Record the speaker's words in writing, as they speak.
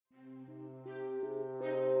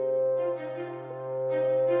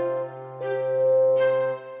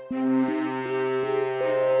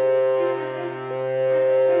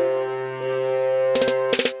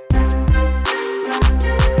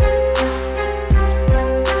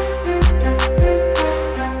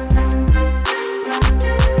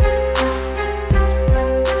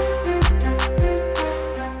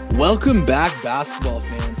Welcome back, basketball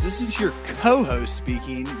fans. This is your co-host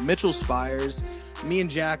speaking, Mitchell Spires. Me and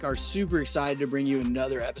Jack are super excited to bring you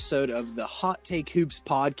another episode of the Hot Take Hoops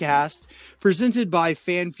podcast, presented by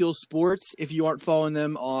FanFuel Sports. If you aren't following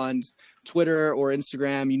them on Twitter or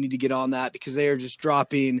Instagram, you need to get on that because they are just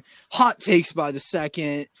dropping hot takes by the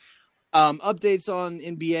second. Updates on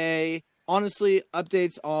NBA, honestly,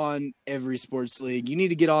 updates on every sports league. You need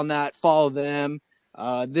to get on that, follow them.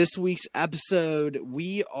 This week's episode,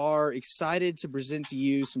 we are excited to present to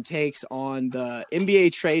you some takes on the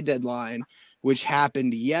NBA trade deadline, which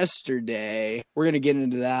happened yesterday. We're going to get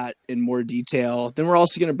into that in more detail. Then we're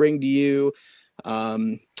also going to bring to you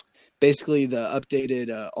basically the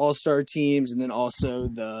updated All-Star teams and then also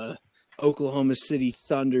the Oklahoma City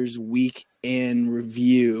Thunder's week in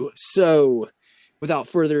review. So without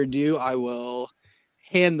further ado, I will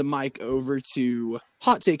hand the mic over to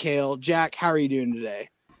Hot Take Hale. Jack, how are you doing today?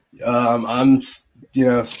 I'm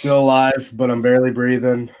still alive, but I'm barely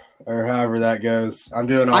breathing, or however that goes. I'm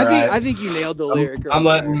doing all right. I think you nailed the lyric. I'm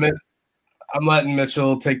letting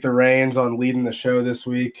Mitchell take the reins on leading the show this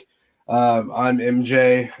week. I'm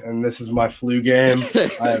MJ, and this is my flu game.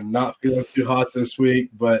 I am not feeling too hot this week,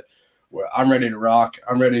 but I'm ready to rock.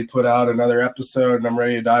 I'm ready to put out another episode, and I'm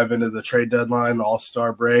ready to dive into the trade deadline,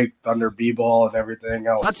 All-Star break, Thunder B-ball, and everything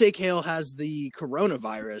else. Hot Take Hale has the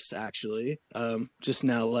coronavirus, actually. Just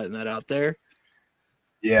now letting that out there.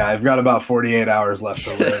 Yeah, I've got about 48 hours left to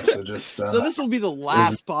live, so just so this will be the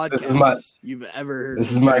last podcast you've ever heard.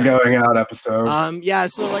 This is my going out episode.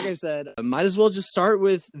 So like I said, might as well just start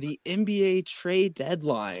with the NBA trade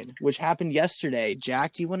deadline, which happened yesterday.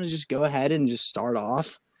 Jack, do you want to just go ahead and just start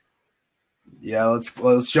off? Yeah,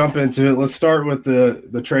 let's jump into it. Let's start with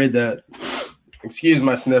the trade that, excuse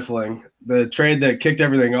my sniffling, the trade that kicked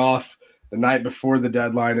everything off the night before the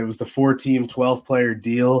deadline. It was the 4-team, 12-player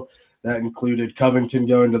deal that included Covington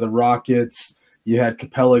going to the Rockets. You had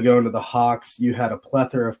Capella going to the Hawks. You had a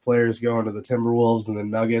plethora of players going to the Timberwolves and the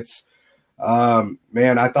Nuggets.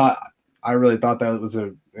 Man, I really thought that was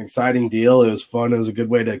an exciting deal. It was fun. It was a good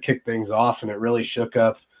way to kick things off, and it really shook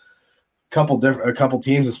up a couple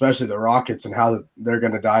teams, especially the Rockets, and how they're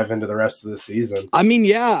going to dive into the rest of the season. I mean,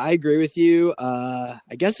 yeah, I agree with you. I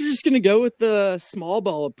guess we're just going to go with the small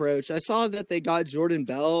ball approach. I saw that they got Jordan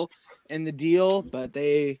Bell in the deal, but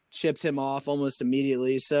they shipped him off almost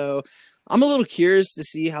immediately. So I'm a little curious to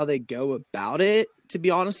see how they go about it, to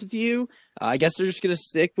be honest with you. I guess they're just going to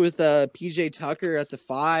stick with PJ Tucker at the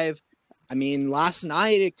 5. I mean, last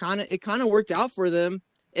night it kind of worked out for them.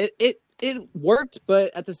 It worked,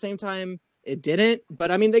 but at the same time, it didn't.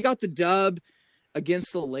 But, I mean, they got the dub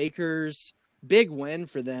against the Lakers. Big win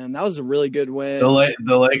for them. That was a really good win.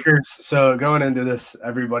 The Lakers, so going into this,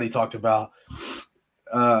 everybody talked about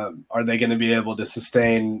are they going to be able to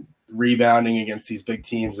sustain rebounding against these big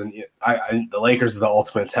teams? And the Lakers are the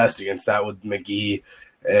ultimate test against that with McGee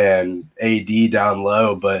and AD down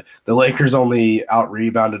low. But the Lakers only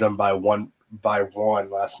out-rebounded them by one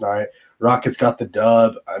last night. Rockets got the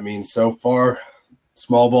dub. I mean, so far,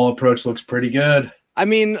 small ball approach looks pretty good. I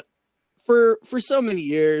mean, for so many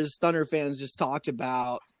years, Thunder fans just talked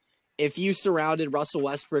about if you surrounded Russell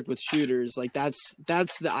Westbrook with shooters, like that's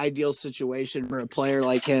the ideal situation for a player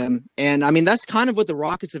like him. And I mean, that's kind of what the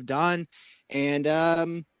Rockets have done. And I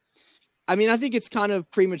mean, I think it's kind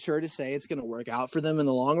of premature to say it's going to work out for them in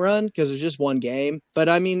the long run because there's just one game. But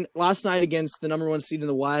I mean, last night against the number 1 seed in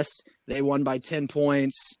the West, they won by 10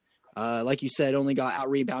 points. Like you said, only got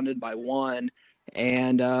out-rebounded by 1.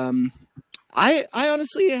 And I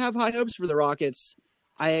honestly have high hopes for the Rockets.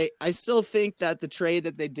 I still think that the trade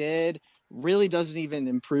that they did really doesn't even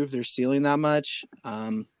improve their ceiling that much.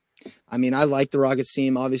 I mean, I like the Rockets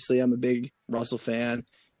team. Obviously, I'm a big Russell fan.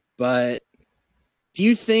 But do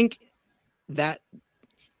you think that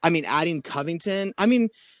 – I mean, adding Covington – I mean,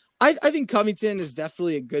 I think Covington is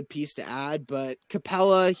definitely a good piece to add. But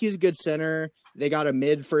Capella, he's a good center. They got a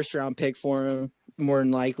mid-first-round pick for him, more than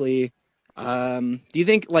likely. Do you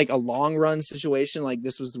think, like, a long-run situation like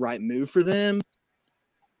this was the right move for them?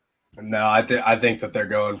 No, I think that they're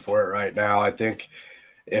going for it right now. I think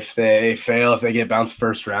if they fail, if they get bounced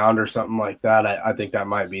first round or something like that, I think that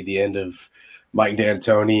might be the end of Mike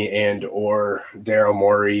D'Antoni and or Daryl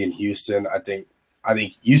Morey in Houston. I think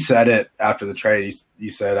you said it after the trade.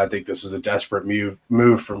 You said, I think this was a desperate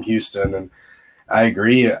move from Houston, and I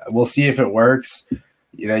agree. We'll see if it works.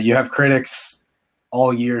 You know, you have critics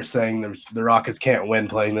all year saying the Rockets can't win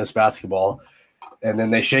playing this basketball. And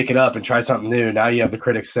then they shake it up and try something new. Now you have the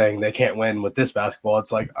critics saying they can't win with this basketball.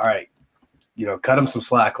 It's like, all right, cut them some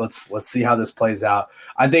slack. Let's see how this plays out.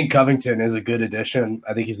 I think Covington is a good addition.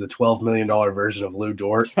 I think he's the $12 million version of Lou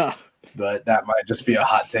Dort. but that might just be a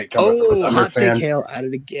hot take coming from a Thunder hot fan. take Hale at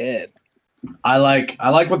it again. I like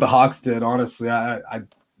what the Hawks did. Honestly, I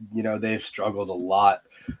they've struggled a lot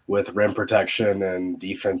with rim protection and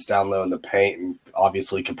defense down low in the paint, and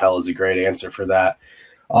obviously Capella is a great answer for that.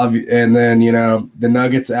 And then the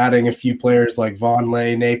Nuggets adding a few players like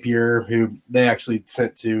Vonleh, Napier, who they actually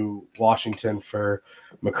sent to Washington for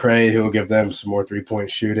McRae, who will give them some more 3-point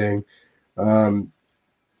shooting.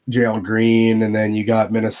 Jalen Green, and then you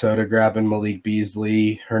got Minnesota grabbing Malik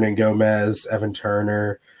Beasley, Hernan Gomez, Evan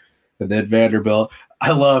Turner, and then Vanderbilt.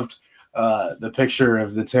 I loved the picture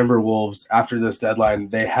of the Timberwolves after this deadline.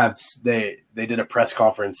 They did a press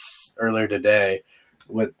conference earlier today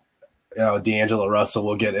with D'Angelo Russell.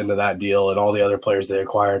 We'll get into that deal and all the other players they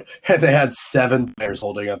acquired, and they had 7 players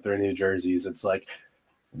holding up their new jerseys. It's like,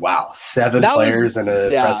 wow, 7 players in a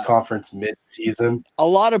press conference mid-season. A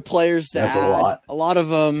lot of players to That's add. a lot. A lot of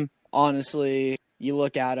them, honestly, you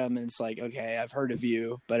look at them and it's like, okay, I've heard of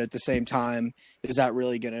you, but at the same time, is that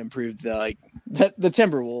really going to improve the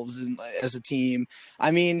Timberwolves as a team?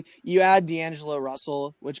 I mean, you add D'Angelo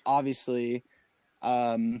Russell, which obviously,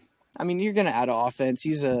 you're going to add an offense.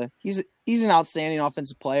 He's an outstanding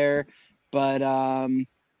offensive player, but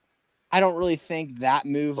I don't really think that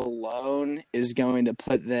move alone is going to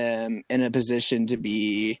put them in a position to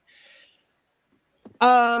be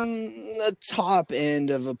the top end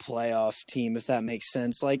of a playoff team, if that makes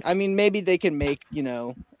sense. Like, I mean, maybe they can make,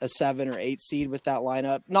 a 7 or 8 seed with that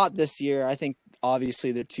lineup. Not this year. I think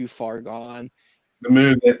obviously they're too far gone.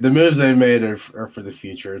 The moves they made are for the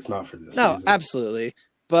future. It's not for this season. No, absolutely.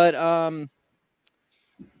 But I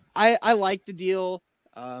like the deal.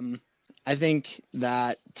 I think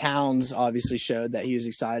that Towns obviously showed that he was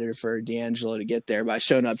excited for D'Angelo to get there by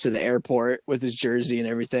showing up to the airport with his jersey and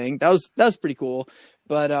everything. That was pretty cool.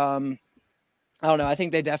 But I don't know. I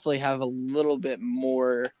think they definitely have a little bit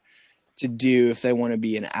more to do if they want to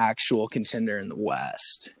be an actual contender in the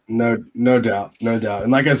West. No doubt.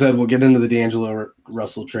 And like I said, we'll get into the D'Angelo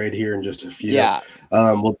Russell trade here in just a few. Yeah.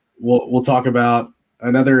 We'll talk about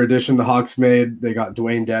another addition the Hawks made. They got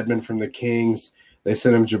Dwayne Dedman from the Kings. They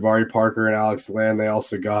sent him Jabari Parker and Alex Len. They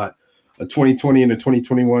also got a 2020 and a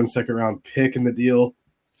 2021 second-round pick in the deal.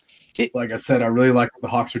 Like I said, I really like what the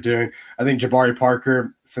Hawks are doing. I think Jabari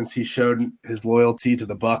Parker, since he showed his loyalty to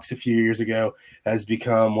the Bucks a few years ago, has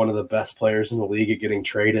become one of the best players in the league at getting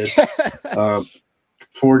traded.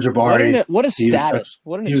 Poor Jabari. What a status.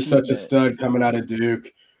 He was such a stud coming out of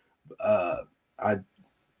Duke. And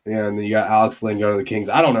then you got Alex Len going to the Kings.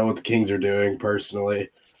 I don't know what the Kings are doing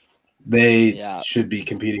personally. They should be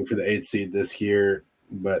competing for the 8th seed this year,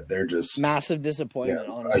 but they're just massive disappointment.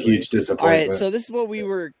 Honestly, a huge disappointment. All right, so this is what we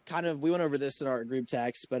were we went over this in our group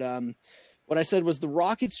text, but what I said was the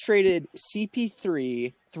Rockets traded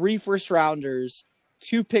CP3, 3 first-rounders,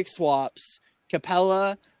 2 pick swaps,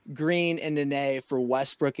 Capella, Green, and Nene for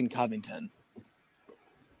Westbrook and Covington.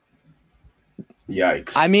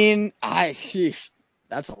 Yikes! I mean,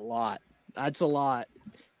 that's a lot. That's a lot.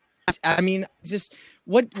 I mean, just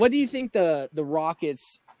what do you think the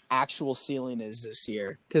Rockets' actual ceiling is this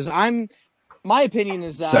year? Because my opinion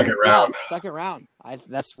is that second round.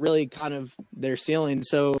 That's really kind of their ceiling.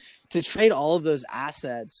 So to trade all of those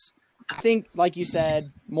assets, I think, like you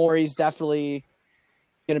said, Morey's definitely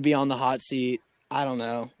going to be on the hot seat. I don't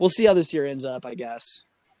know. We'll see how this year ends up, I guess.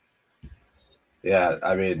 Yeah,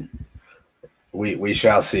 I mean, we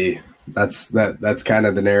shall see. That's kind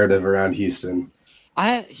of the narrative around Houston.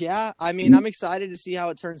 I'm excited to see how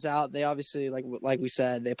it turns out. They obviously, like we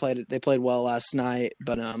said, they played well last night,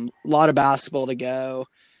 but a lot of basketball to go.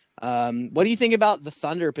 What do you think about the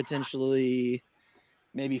Thunder potentially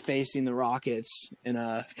maybe facing the Rockets in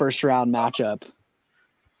a first round matchup?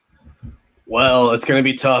 Well, it's going to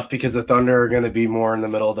be tough because the Thunder are going to be more in the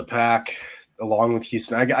middle of the pack along with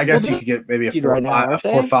Houston. I guess you could get maybe a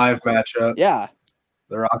 4-5 matchup. Yeah.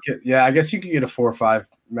 The Rocket, yeah, I guess you could get a 4-5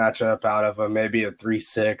 matchup out of them, maybe a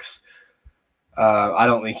 3-6. I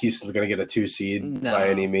don't think Houston's going to get a 2 seed by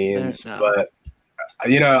any means, but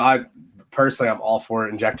I personally, I'm all for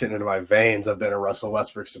it. Inject it into my veins. I've been a Russell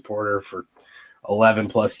Westbrook supporter for 11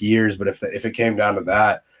 plus years, but if it came down to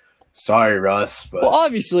that, sorry, Russ. But well,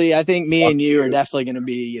 obviously, I think me and you are definitely going to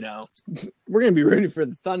be, we're going to be rooting for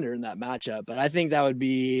the Thunder in that matchup, but I think that would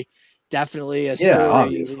be definitely a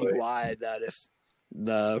story league-wide that if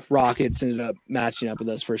the Rockets ended up matching up with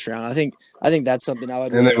us first round. I think that's something I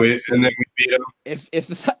would. And then we beat them.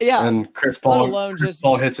 And Chris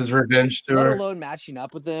Paul hits his revenge tour. Let alone matching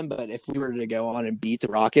up with them, but if we were to go on and beat the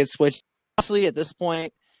Rockets, which honestly at this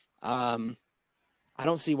point, I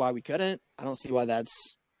don't see why we couldn't. I don't see why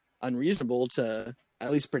that's unreasonable to at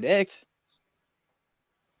least predict.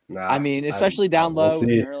 Nah, I mean, especially down we'll low with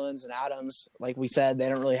see. Nerlens and Adams. Like we said, they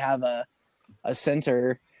don't really have a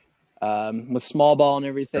center with small ball and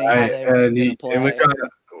everything. How Right, they and going to we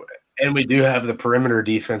play? we do have the perimeter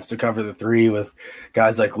defense to cover the three with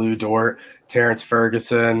guys like Lou Dort, Terrence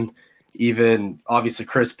Ferguson, even obviously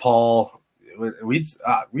Chris Paul.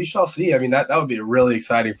 We shall see. I mean, that would be a really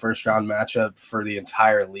exciting first round matchup for the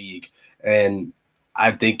entire league, and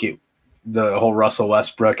I think the whole Russell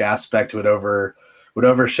Westbrook aspect would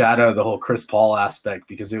overshadow the whole Chris Paul aspect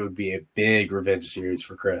because it would be a big revenge series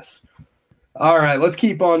for Chris. All right, let's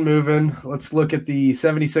keep on moving. Let's look at the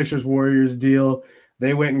 76ers Warriors deal.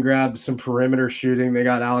 They went and grabbed some perimeter shooting. They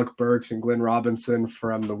got Alec Burks and Glenn Robinson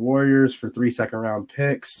from the Warriors for 3 second-round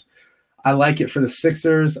picks. I like it for the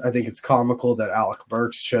Sixers. I think it's comical that Alec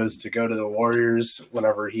Burks chose to go to the Warriors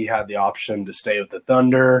whenever he had the option to stay with the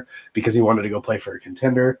Thunder because he wanted to go play for a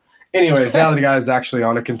contender. Anyways, now the guy's actually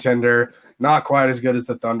on a contender. Not quite as good as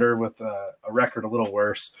the Thunder with a record a little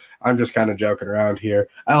worse. I'm just kind of joking around here.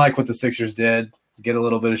 I like what the Sixers did. Get a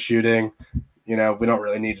little bit of shooting. We don't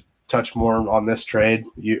really need to touch more on this trade.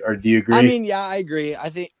 Do you agree? I mean, yeah, I agree. I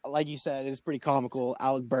think, like you said, it's pretty comical.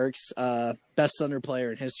 Alec Burks, best Thunder player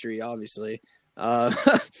in history, obviously.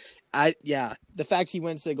 The fact he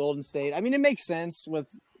went to Golden State. I mean, it makes sense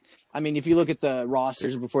if you look at the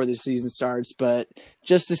rosters before the season starts, but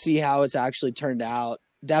just to see how it's actually turned out,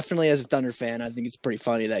 definitely as a Thunder fan, I think it's pretty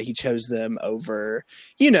funny that he chose them over,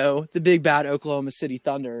 the big bad Oklahoma City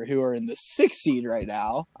Thunder, who are in the 6th seed right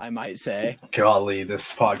now, I might say. Golly,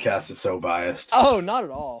 this podcast is so biased. Oh, not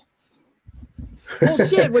at all. Well,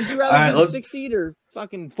 shit, would you rather be the 6th seed or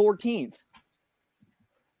fucking 14th?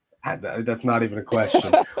 That's not even a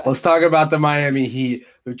question. Let's talk about the Miami Heat,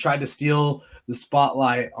 who tried to steal the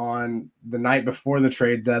spotlight on the night before the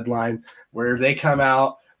trade deadline, where they come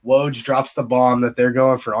out, Woj drops the bomb that they're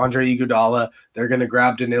going for Andre Iguodala. They're going to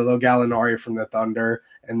grab Danilo Gallinari from the Thunder,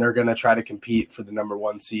 and they're going to try to compete for the number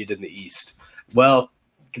 1 seed in the East. Well,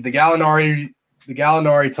 the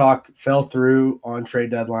Gallinari talk fell through on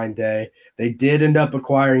trade deadline day. They did end up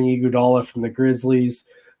acquiring Iguodala from the Grizzlies,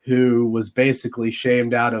 who was basically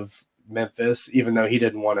shamed out of Memphis, even though he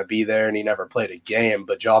didn't want to be there and he never played a game.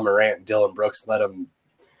 But Ja Morant and Dillon Brooks let him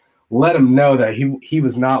know that he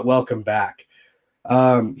was not welcome back.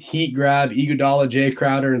 Heat grab Iguodala, Jay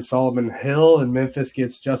Crowder, and Solomon Hill, and Memphis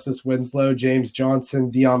gets Justice Winslow, James Johnson,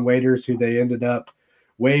 Dion Waiters, who they ended up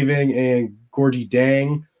waiving, and Gorgie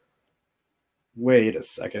Dang. Wait a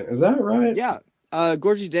second, is that right? Yeah,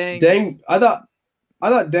 Gorgie Dang. Dang, I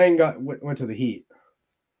thought Dang went to the Heat.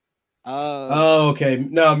 Okay.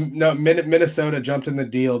 No. Minnesota jumped in the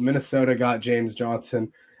deal. Minnesota got James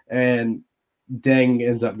Johnson, and Deng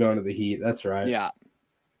ends up going to the Heat. That's right. Yeah.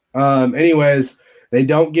 Anyways, they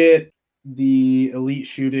don't get the elite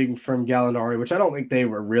shooting from Gallinari, which I don't think they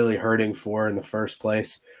were really hurting for in the first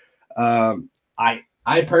place.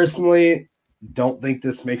 I personally don't think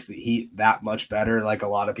this makes the Heat that much better, like a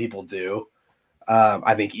lot of people do.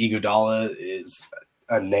 I think Iguodala is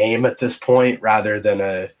a name at this point rather than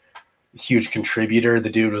a huge contributor. The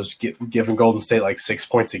dude was giving Golden State like 6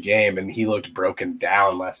 points a game, and he looked broken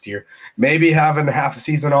down last year. Maybe having half a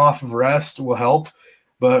season off of rest will help,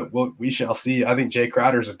 but we shall see. I think Jay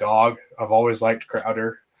Crowder's a dog. I've always liked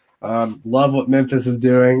Crowder. Love what Memphis is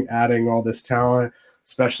doing, adding all this talent,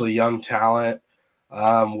 especially young talent.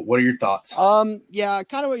 What are your thoughts? Yeah,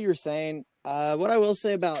 kind of what you were saying. What I will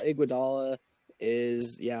say about Iguodala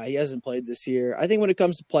is, he hasn't played this year. I think when it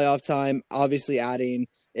comes to playoff time, obviously adding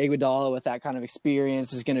Iguodala with that kind of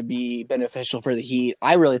experience is going to be beneficial for the Heat.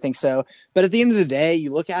 I really think so. But at the end of the day,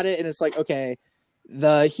 you look at it and it's like, okay,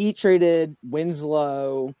 the Heat traded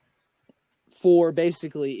Winslow for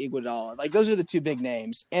basically Iguodala. Like, those are the two big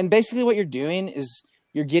names. And basically what you're doing is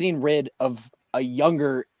you're getting rid of a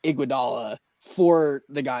younger Iguodala for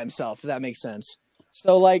the guy himself, if that makes sense.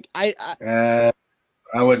 So, like, I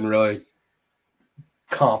wouldn't really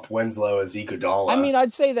comp Winslow as Iguodala. I mean,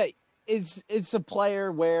 I'd say that it's a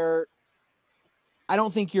player where I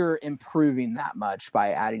don't think you're improving that much by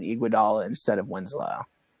adding Iguodala instead of Winslow.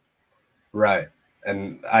 Right.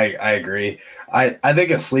 And I agree. I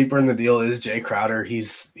think a sleeper in the deal is Jay Crowder.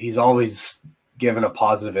 He's always given a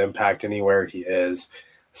positive impact anywhere he is.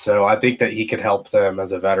 So I think that he could help them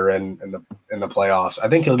as a veteran in the playoffs. I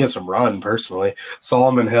think he'll get some run personally.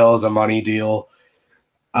 Solomon Hill is a money deal.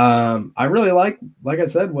 I really like I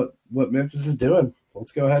said, what Memphis is doing.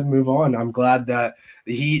 Let's go ahead and move on. I'm glad that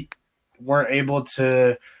the Heat weren't able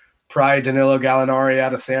to pry Danilo Gallinari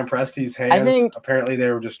out of Sam Presti's hands. I think apparently they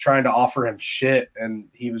were just trying to offer him shit, and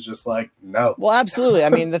he was just like, no. Well, absolutely. I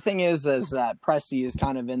mean, the thing is that Presti is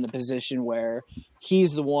kind of in the position where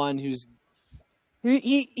he's the one who's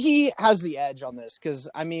He has the edge on this because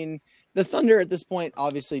I mean the Thunder at this point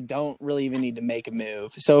obviously don't really even need to make a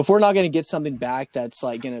move. So if we're not going to get something back that's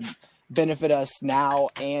like going to benefit us now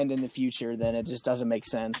and in the future, then it just doesn't make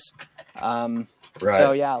sense. Right.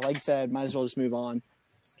 So yeah, like I said, might as well just move on.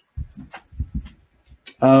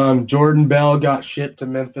 Jordan Bell got shipped to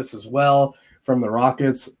Memphis as well from the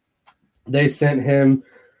Rockets. They sent him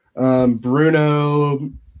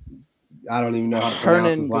Bruno. I don't even know how to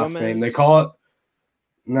pronounce his last name. They call it.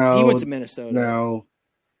 No, he went to Minnesota. No,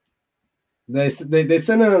 they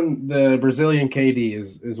sent him the Brazilian KD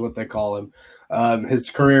is what they call him.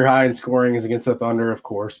 His career high in scoring is against the Thunder, of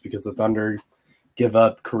course, because the Thunder give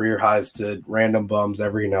up career highs to random bums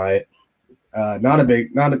every night. Not a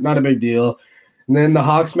big deal. And then the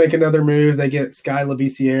Hawks make another move. They get Sky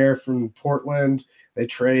Labissiere from Portland. They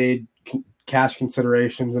trade cash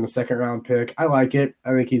considerations and a second-round pick. I like it.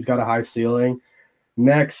 I think he's got a high ceiling.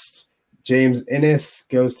 Next, James Ennis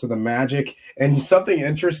goes to the Magic. And something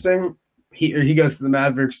interesting, he goes to the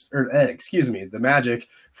Mavericks, the Magic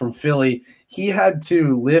from Philly. He had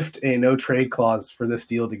to lift a no-trade clause for this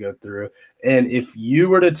deal to go through. And if you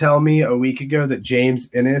were to tell me a week ago that James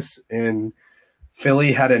Ennis in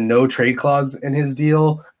Philly had a no-trade clause in his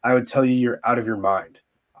deal, I would tell you you're out of your mind.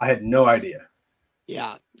 I had no idea.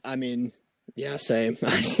 Yeah, I mean, yeah, same.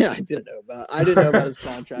 I didn't know about his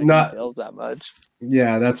contract details that much.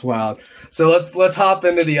 Yeah, that's wild. So let's hop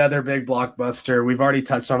into the other big blockbuster. We've already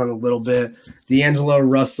touched on it a little bit. D'Angelo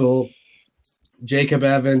Russell, Jacob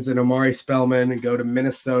Evans, and Omari Spellman go to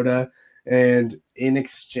Minnesota, and in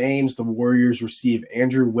exchange, the Warriors receive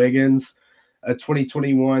Andrew Wiggins, a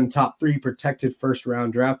 2021 top 3 protected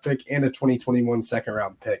first-round draft pick, and a 2021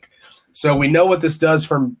 second-round pick. So we know what this does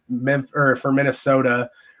for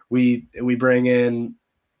Minnesota. They bring in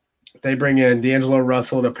D'Angelo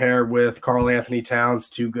Russell to pair with Karl Anthony Towns,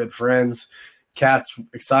 2 good friends. Cat's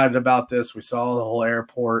excited about this. We saw the whole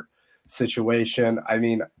airport situation. I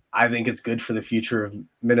mean, I think it's good for the future of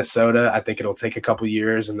Minnesota. I think it'll take a couple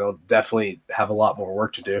years, and they'll definitely have a lot more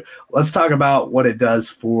work to do. Let's talk about what it does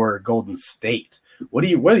for Golden State. What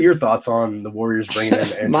are your thoughts on the Warriors bringing in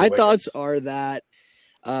Andrew My Wiggins? thoughts are that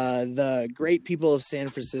the great people of San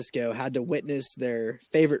Francisco had to witness their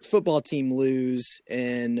favorite football team lose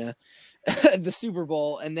in the Super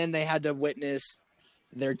Bowl, and then they had to witness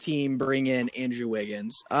their team bring in Andrew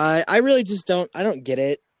Wiggins. I really just don't get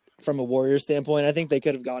it from a Warriors standpoint. I think they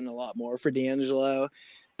could have gotten a lot more for D'Angelo.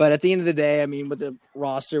 But at the end of the day, I mean, with the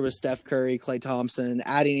roster with Steph Curry, Klay Thompson,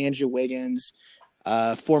 adding Andrew Wiggins,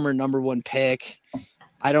 former number 1 pick,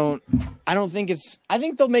 I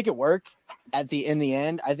think they'll make it work in the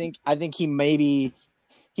end. I think he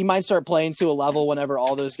might start playing to a level whenever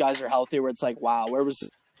all those guys are healthy where it's like, wow, where was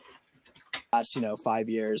the last 5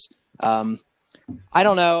 years? I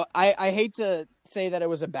don't know. I hate to say that it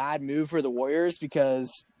was a bad move for the Warriors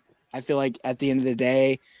because I feel like at the end of the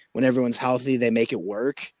day, when everyone's healthy, they make it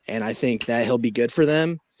work. And I think that he'll be good for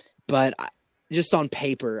them. But just on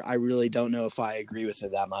paper, I really don't know if I agree with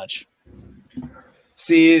it that much.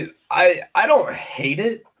 See, I don't hate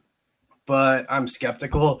it, but I'm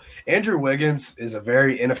skeptical. Andrew Wiggins is a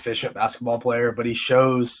very inefficient basketball player, but he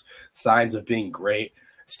shows signs of being great.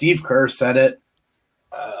 Steve Kerr said it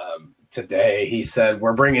today. He said,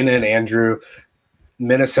 we're bringing in Andrew.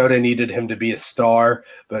 Minnesota needed him to be a star,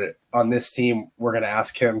 but on this team, we're going to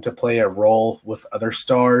ask him to play a role with other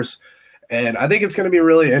stars. And I think it's going to be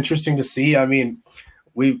really interesting to see. I mean,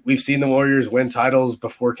 we've seen the Warriors win titles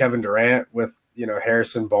before Kevin Durant with,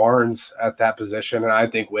 Harrison Barnes at that position. And I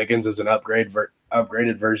think Wiggins is an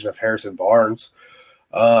upgraded version of Harrison Barnes.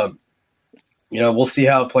 We'll see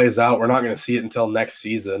how it plays out. We're not going to see it until next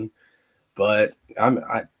season, but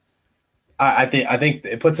I think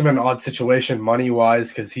it puts him in an odd situation money-wise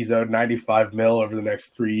because he's owed $95 million over the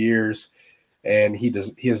next 3 years, and he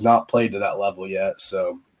has not played to that level yet.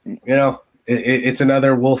 So, it's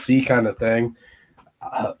another we'll see kind of thing.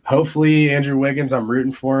 Hopefully, Andrew Wiggins, I'm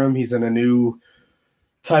rooting for him. He's in a new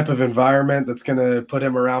type of environment that's going to put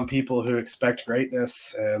him around people who expect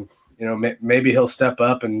greatness, and maybe he'll step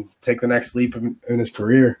up and take the next leap in his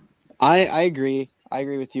career. I agree. I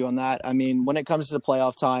agree with you on that. I mean, when it comes to the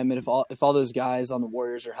playoff time, and if all those guys on the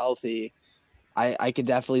Warriors are healthy, I could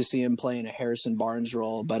definitely see him playing a Harrison Barnes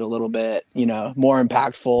role, but a little bit, more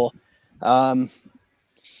impactful.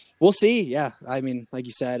 We'll see. Yeah. I mean, like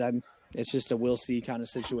you said, it's just a we'll see kind of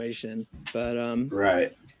situation, but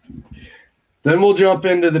right. Then we'll jump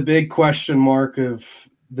into the big question mark of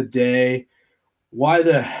the day. Why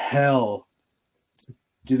the hell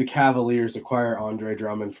do the Cavaliers acquire Andre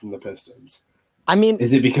Drummond from the Pistons? I mean,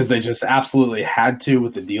 is it because they just absolutely had to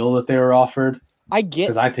with the deal that they were offered? I get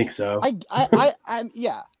because I think so.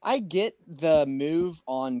 I get the move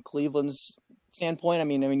on Cleveland's standpoint. I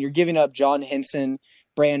mean, you're giving up John Henson,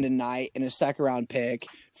 Brandon Knight, and a second round pick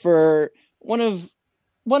for one of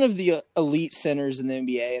the elite centers in the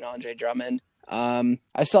NBA, and Andre Drummond.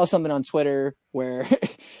 I saw something on Twitter where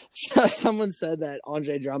someone said that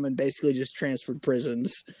Andre Drummond basically just transferred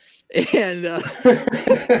prisons, and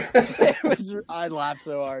I laughed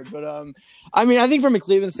so hard. But I mean, I think from a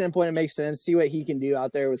Cleveland standpoint, it makes sense. See what he can do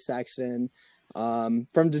out there with Sexton.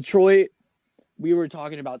 From Detroit, we were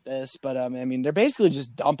talking about this, but I mean, they're basically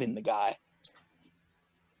just dumping the guy.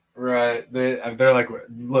 Right. They're like,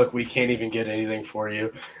 look, we can't even get anything for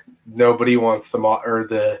you. Nobody wants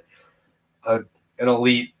an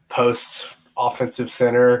elite post offensive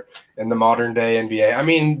center in the modern day NBA. I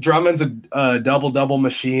mean, Drummond's a double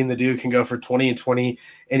machine. The dude can go for 20 and 20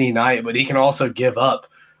 any night, but he can also give up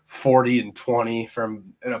 40 and 20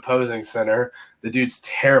 from an opposing center. The dude's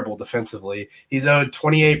terrible defensively. He's owed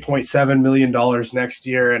 $28.7 million next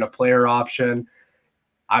year in a player option.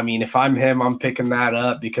 I mean, if I'm him, I'm picking that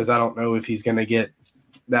up because I don't know if he's going to get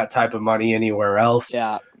that type of money anywhere else.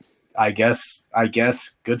 Yeah. I guess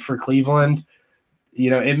good for Cleveland. You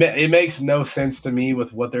know, it makes no sense to me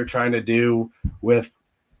with what they're trying to do with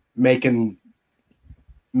making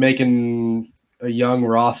a young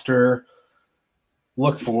roster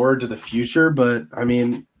look forward to the future. But I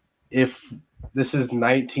mean, if this is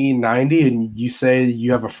 1990 and you say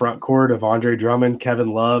you have a front court of Andre Drummond,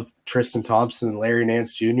 Kevin Love, Tristan Thompson, and Larry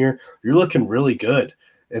Nance Jr., you're looking really good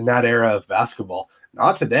in that era of basketball.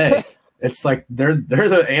 Not today. It's like they're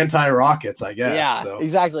the anti-Rockets, I guess. Yeah, so,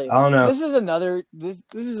 exactly. I don't know. This is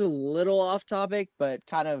this is a little off topic, but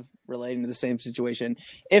kind of relating to the same situation.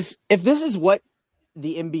 If this is what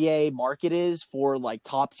the NBA market is for like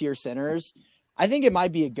top tier centers, I think it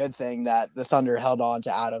might be a good thing that the Thunder held on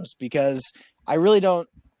to Adams because I really don't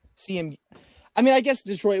see him. I mean, I guess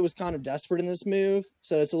Detroit was kind of desperate in this move,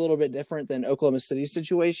 so it's a little bit different than Oklahoma City's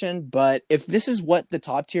situation. But if this is what the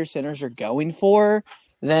top tier centers are going for,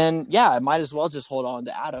 then yeah, I might as well just hold on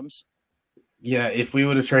to Adams. Yeah, if we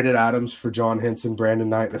would have traded Adams for John Henson, Brandon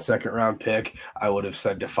Knight, and a second round pick, I would have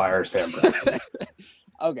said to fire Sam Presti.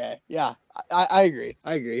 Okay, yeah, I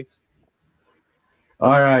agree.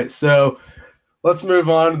 All right, so let's move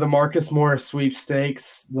on to the Marcus Morris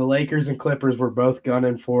sweepstakes. The Lakers and Clippers were both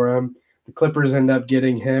gunning for him. The Clippers end up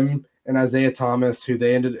getting him and Isaiah Thomas, who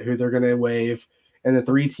they're going to waive, and the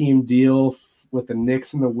 3-team deal with the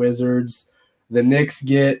Knicks and the Wizards. The Knicks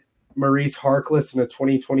get Maurice Harkless and a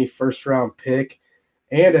 2020 first-round pick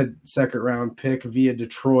and a second-round pick via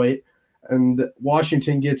Detroit. And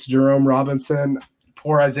Washington gets Jerome Robinson.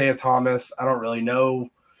 Poor Isaiah Thomas. I don't really know.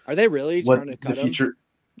 Are they really trying to cut him?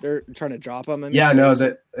 They're trying to drop him?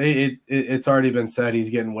 That it's already been said he's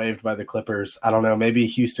getting waived by the Clippers. I don't know. Maybe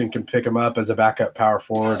Houston can pick him up as a backup power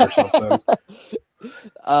forward or something.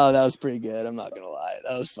 Oh, that was pretty good. I'm not gonna lie,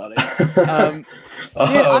 that was funny.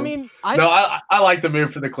 I like the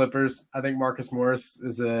move for the Clippers. I think Marcus Morris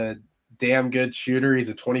is a damn good shooter. He's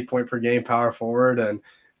a 20-point per game power forward, and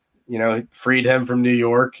freed him from New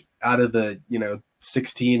York out of the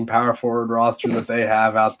 16 power forward roster that they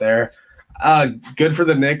have out there. Good for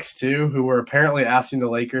the Knicks too, who were apparently asking the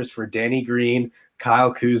Lakers for Danny Green,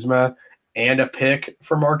 Kyle Kuzma, and a pick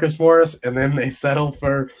for Marcus Morris, and then they settle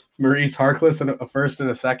for Maurice Harkless and a first and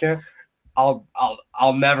a second. I'll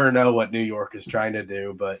never know what New York is trying to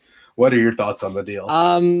do, but what are your thoughts on the deal?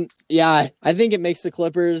 Yeah, I think it makes the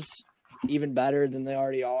Clippers even better than they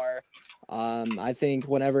already are. I think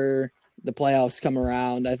whenever the playoffs come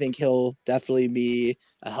around, I think he'll definitely be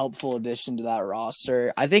a helpful addition to that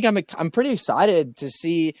roster. I think I'm pretty excited to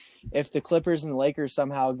see if the Clippers and the Lakers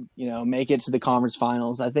somehow, make it to the conference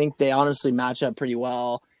finals. I think they honestly match up pretty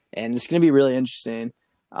well, and it's going to be really interesting.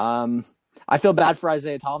 I feel bad for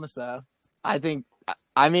Isaiah Thomas though. He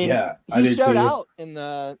showed out in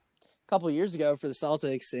the couple of years ago for the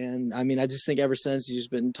Celtics, and I mean, I just think ever since he's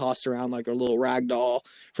just been tossed around like a little rag doll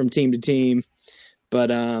from team to team. But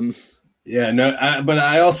but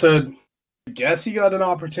I also guess he got an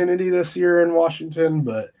opportunity this year in Washington,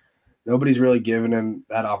 but nobody's really given him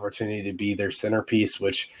that opportunity to be their centerpiece,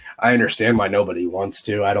 which I understand why nobody wants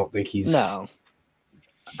to. I don't think he's no.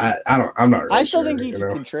 I'm not really I still sure, think he can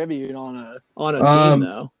contribute on a team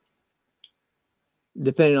though,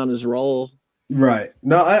 depending on his role. Right.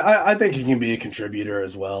 No, I think he can be a contributor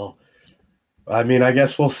as well. I mean, I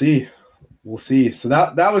guess we'll see. We'll see. So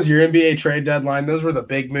that was your NBA trade deadline. Those were the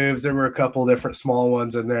big moves. There were a couple different small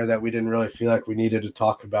ones in there that we didn't really feel like we needed to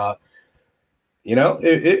talk about.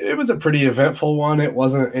 it was a pretty eventful one. It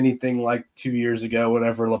wasn't anything like 2 years ago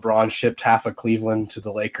whenever LeBron shipped half of Cleveland to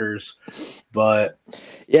the Lakers. But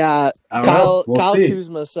yeah, I don't know. Kyle See.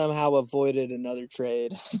 Kuzma somehow avoided another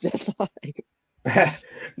trade.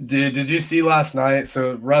 Dude, did you see last night?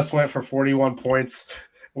 So Russ went for 41 points,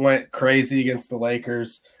 went crazy against the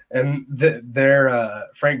Lakers. And their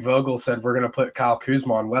Frank Vogel said we're going to put Kyle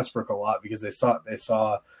Kuzma on Westbrook a lot because they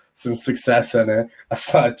saw some success in it. I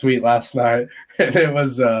saw a tweet last night, and it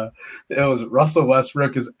was Russell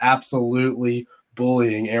Westbrook is absolutely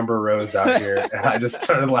bullying Amber Rose out here, and I just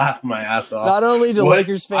started laughing my ass off. Not only do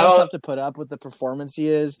Lakers fans have to put up with the performance he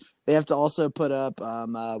is, they have to also put up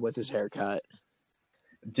with his haircut.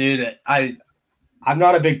 Dude, I'm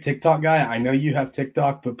not a big TikTok guy. I know you have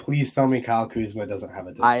TikTok, but please tell me Kyle Kuzma doesn't have a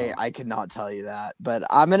TikTok. I could not tell you that, but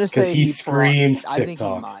I'm gonna say he screams TikTok. I think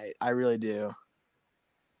he might. I really do.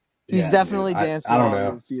 He's definitely dancing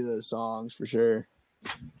on a few of those songs for sure.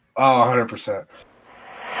 Oh, 100%.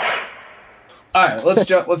 All right,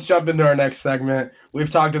 let's jump into our next segment. We've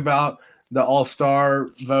talked about the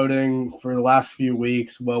All-Star voting for the last few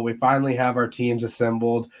weeks. Well, we finally have our teams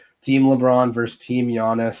assembled. Team LeBron versus Team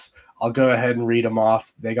Giannis. I'll go ahead and read them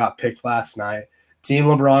off. They got picked last night. Team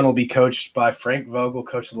LeBron will be coached by Frank Vogel,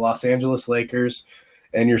 coach of the Los Angeles Lakers.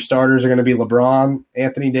 And your starters are going to be LeBron,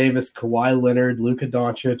 Anthony Davis, Kawhi Leonard, Luka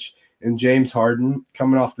Doncic, and James Harden.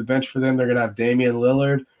 Coming off the bench for them, they're going to have Damian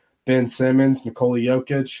Lillard, Ben Simmons, Nikola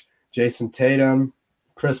Jokic, Jason Tatum,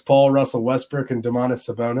 Chris Paul, Russell Westbrook, and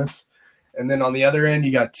Domantas Sabonis. And then on the other end,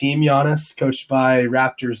 you got Team Giannis, coached by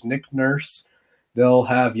Raptors' Nick Nurse. They'll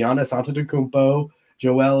have Giannis Antetokounmpo,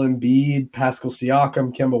 Joel Embiid, Pascal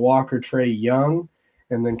Siakam, Kemba Walker, Trae Young.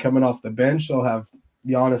 And then coming off the bench, they'll have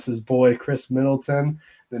Giannis's boy, Chris Middleton,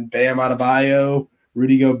 then Bam Adebayo,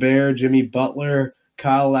 Rudy Gobert, Jimmy Butler,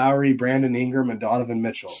 Kyle Lowry, Brandon Ingram, and Donovan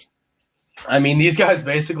Mitchell. I mean, these guys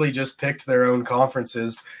basically just picked their own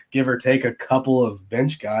conferences, give or take a couple of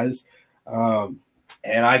bench guys. And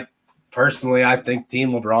I think Team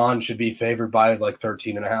LeBron should be favored by like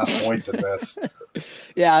 13.5 points in this.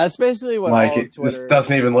 Yeah, that's basically what all of Twitter. This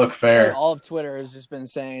doesn't even look fair. All of Twitter has just been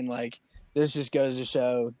saying, like, this just goes to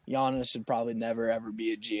show Giannis should probably never, ever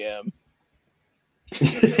be a GM.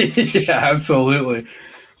 Yeah, absolutely.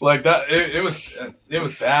 Like that, it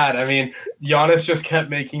was bad. I mean, Giannis just kept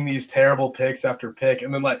making these terrible picks after pick,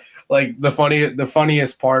 and then like the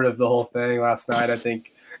funniest part of the whole thing last night, I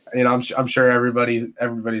think, I'm sure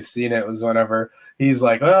everybody's seen it, was whenever he's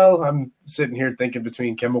like, well, I'm sitting here thinking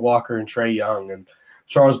between Kemba Walker and Trae Young, and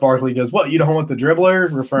Charles Barkley goes, what, you don't want the dribbler,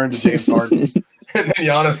 referring to James Harden. And then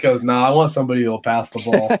Giannis goes, nah, I want somebody who'll pass the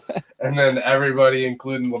ball. And then everybody,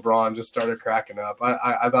 including LeBron, just started cracking up.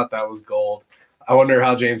 I thought that was gold. I wonder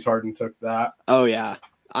how James Harden took that. Oh, yeah.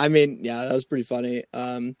 I mean, yeah, that was pretty funny.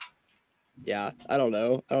 Yeah, I don't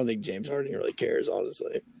know. I don't think James Harden really cares,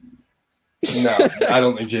 honestly. No, I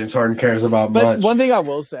don't think James Harden cares about much. But one thing I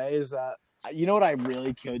will say is that, you know what I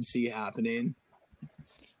really could see happening?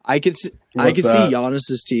 I could see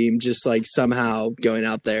Giannis's team just like somehow going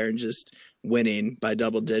out there and just winning by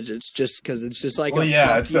double digits, just because it's just like,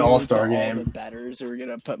 it's the All-Star game. All the bettors who are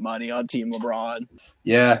gonna put money on Team LeBron.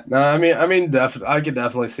 Yeah, no, I mean, I could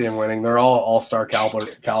definitely see him winning. They're all All-Star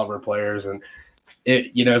caliber players, and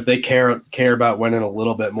if they care about winning a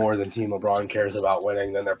little bit more than Team LeBron cares about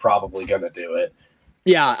winning, then they're probably gonna do it.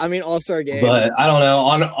 Yeah, I mean, All-Star game. But I don't know.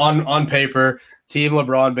 On paper, Team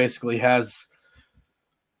LeBron basically has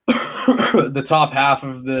the top half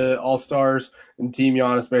of the All-Stars, and Team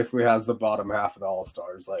Giannis basically has the bottom half of the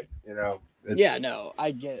All-Stars. Like,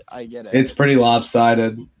 I get it. It's pretty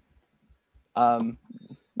lopsided. Not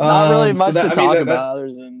really much to talk about other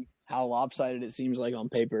than how lopsided it seems like on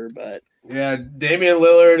paper, but yeah, Damian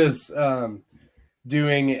Lillard is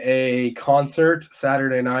doing a concert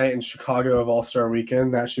Saturday night in Chicago of All-Star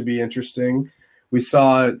Weekend. That should be interesting. We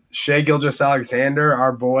saw Shai Gilgeous-Alexander,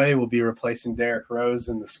 our boy, will be replacing Derrick Rose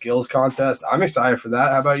in the skills contest. I'm excited for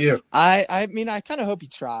that. How about you? I mean, I kind of hope he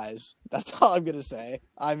tries. That's all I'm going to say.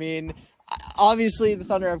 I mean, obviously the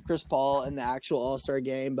Thunder have Chris Paul in the actual All-Star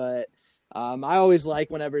game, but I always like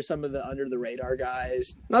whenever some of the under-the-radar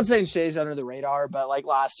guys, not saying Shai's under the radar, but like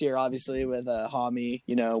last year, obviously, with Hami,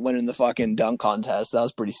 winning the fucking dunk contest, that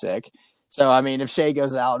was pretty sick. So, I mean, if Shai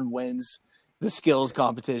goes out and wins the skills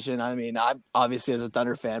competition, I mean, I'm obviously, as a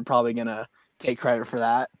Thunder fan, probably going to take credit for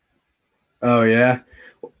that. Oh, yeah.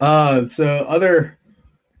 So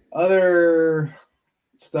other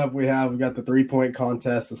stuff we got the 3-point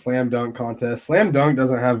contest, the slam dunk contest. Slam dunk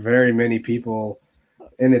doesn't have very many people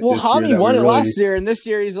in it. Well, this Hami year won it last year, and this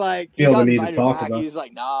year he's like, he feel got the need to invited talk back. about. He's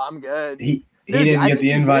like, nah, I'm good. he didn't get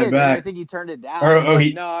the invite back. I think he turned it down.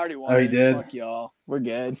 No, I already won. He did. Fuck y'all. We're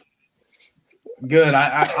good. Good.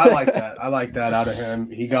 I like that. I like that out of him.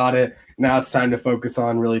 He got it. Now it's time to focus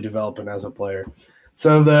on really developing as a player.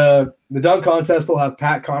 So the dunk contest will have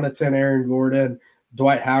Pat Connaughton, Aaron Gordon,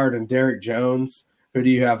 Dwight Howard, and Derek Jones. Who do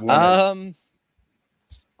you have winning?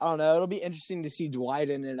 I don't know. It'll be interesting to see Dwight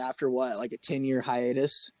in it after what, like a 10-year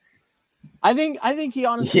hiatus. I think he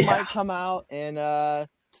honestly might come out and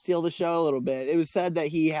steal the show a little bit. It was said that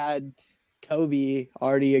he had Kobe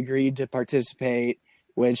already agreed to participate,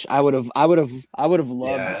 which I would have loved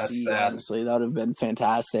to see. Sad. Honestly, that would have been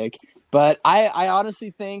fantastic. But I honestly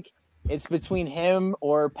think it's between him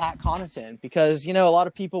or Pat Connaughton because a lot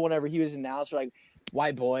of people whenever he was announced were like,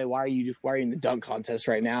 "White boy, why are you in the dunk contest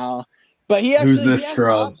right now?" But who's this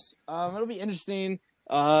scrub? It'll be interesting.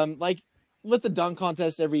 Like with the dunk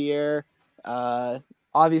contest every year,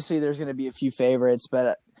 obviously there's going to be a few favorites,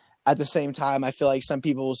 but at the same time, I feel like some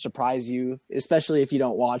people will surprise you, especially if you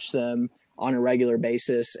don't watch them on a regular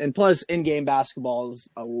basis. And plus, in-game basketball is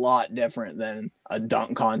a lot different than a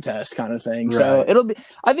dunk contest kind of thing. Right. So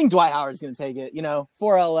I think Dwight Howard's going to take it.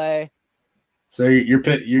 For LA. So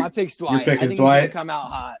my pick's Dwight. Your pick I is think Dwight. He's going to come out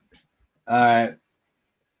hot. All right.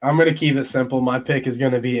 I'm going to keep it simple. My pick is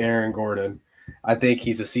going to be Aaron Gordon. I think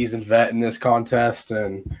he's a seasoned vet in this contest,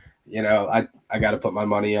 and I got to put my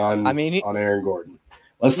money on Aaron Gordon.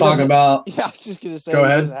 Let's talk about. Yeah, I was just going to say. Go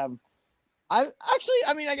ahead.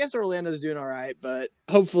 I guess Orlando's doing all right, but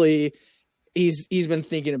hopefully he's been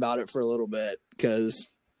thinking about it for a little bit because.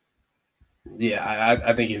 Yeah,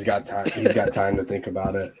 I think he's got time. He's got time to think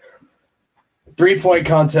about it. 3-point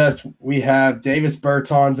contest, we have Davis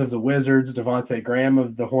Bertans of the Wizards, Devontae Graham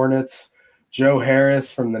of the Hornets, Joe Harris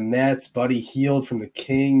from the Nets, Buddy Hield from the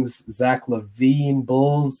Kings, Zach LaVine,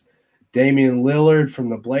 Bulls, Damian Lillard from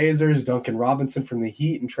the Blazers, Duncan Robinson from the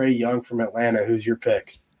Heat, and Trae Young from Atlanta. Who's your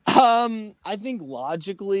pick? I think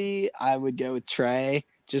logically I would go with Trae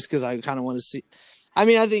just because I kind of want to see. I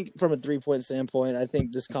think from a 3-point standpoint, I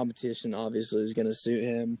think this competition obviously is going to suit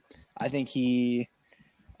him. I think he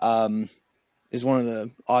is one of the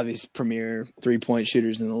obvious premier 3-point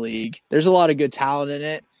shooters in the league. There's a lot of good talent in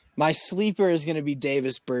it. My sleeper is going to be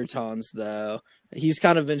Davis Bertans, though. He's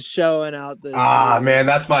kind of been showing out this. Man,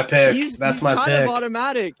 that's my pick. That's my pick. Kind of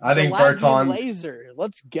automatic. I think Bertans. Laser.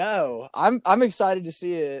 Let's go. I'm excited to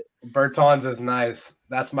see it. Bertans is nice.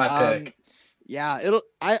 That's my pick. Yeah,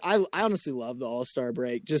 I honestly love the All-Star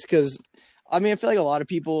break just because. I feel like a lot of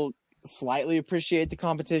people slightly appreciate the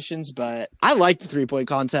competitions, but I like the 3-point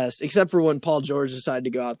contest, except for when Paul George decided to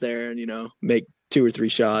go out there and make 2 or 3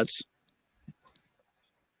 shots.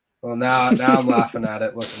 Well, now I'm laughing at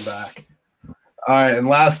it looking back. All right, and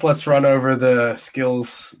last, let's run over the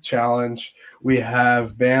skills challenge. We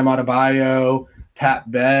have Bam Adebayo, Pat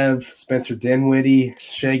Bev, Spencer Dinwiddie,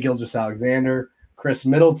 Shai Gilgeous-Alexander, Chris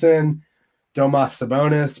Middleton, Domas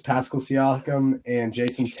Sabonis, Pascal Siakam, and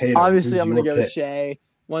Jason Tatum. Obviously, I'm going to go with Shai.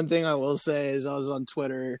 One thing I will say is I was on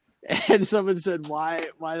Twitter and someone said, why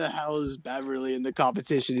the hell is Beverly in the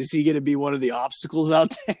competition? Is he going to be one of the obstacles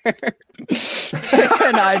out there?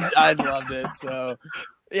 And I loved it. So,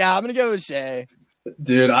 yeah, I'm going to go with Shai.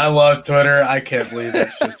 Dude, I love Twitter. I can't believe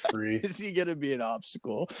that shit's free. Is he going to be an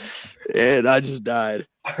obstacle? And I just died.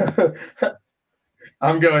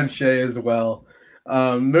 I'm going Shai as well.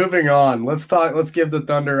 Moving on. Let's give the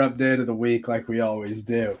Thunder update of the week like we always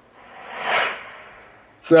do.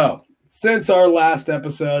 So, since our last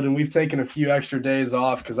episode, and we've taken a few extra days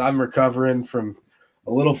off because I'm recovering from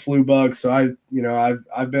a little flu bug, so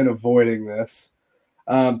I've been avoiding this.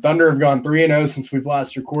 Thunder have gone 3-0 since we've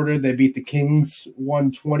last recorded. They beat the Kings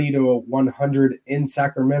 120-100 in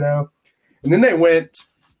Sacramento, and then they went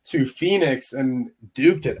to Phoenix and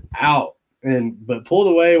duked it out, but pulled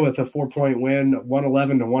away with a 4-point win,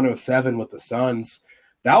 111-107 with the Suns.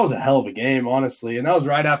 That was a hell of a game, honestly, and that was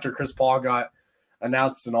right after Chris Paul got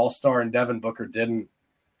announced an all-star and Devin Booker didn't.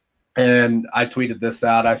 And I tweeted this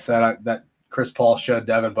out. I said that Chris Paul showed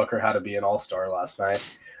Devin Booker how to be an all-star last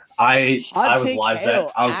night. I was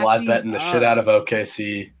live betting the shit out of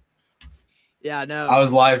OKC. Yeah, no. I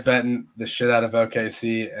was live betting the shit out of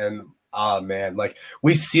OKC, and man, like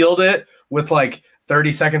we sealed it with like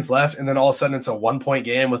 30 seconds left, and then all of a sudden it's a 1-point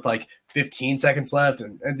game with like 15 seconds left.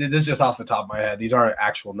 And this is just off the top of my head. These aren't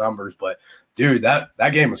actual numbers, but dude, that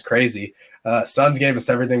game was crazy. Suns gave us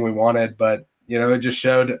everything we wanted, but it just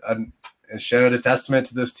showed a testament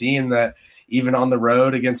to this team that even on the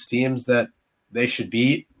road against teams that they should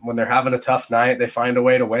beat, when they're having a tough night, they find a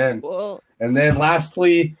way to win. Well, and then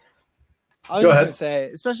lastly, I was just going to say,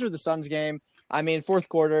 especially with the Suns game, I mean, fourth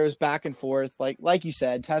quarter was back and forth, like you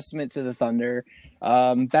said, testament to the Thunder,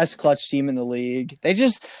 best clutch team in the league.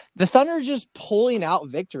 The Thunder are just pulling out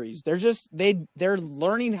victories. They're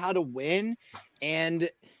learning how to win, and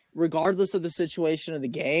regardless of the situation of the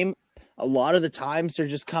game, a lot of the times they're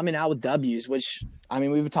just coming out with W's. Which, I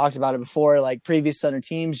mean, we've talked about it before. Like previous Thunder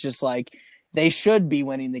teams, just like they should be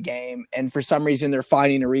winning the game, and for some reason they're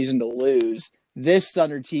finding a reason to lose. This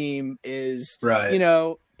Thunder team is, Right.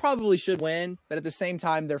 probably should win, but at the same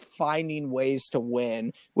time, they're finding ways to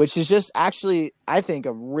win, which is just actually, I think,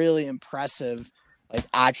 a really impressive like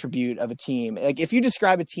attribute of a team. Like if you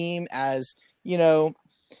describe a team as,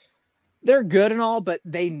 they're good and all, but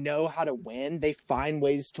they know how to win, they find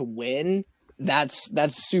ways to win. That's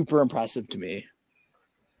super impressive to me.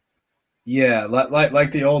 Yeah,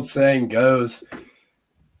 like the old saying goes,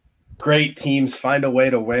 great teams find a way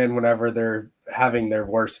to win whenever they're having their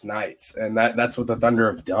worst nights. And that's what the Thunder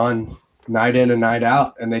have done night in and night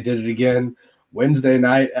out. And they did it again Wednesday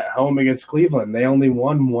night at home against Cleveland. They only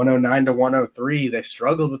won 109-103. They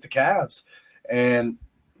struggled with the Cavs, and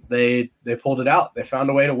they pulled it out. They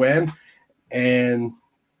found a way to win. And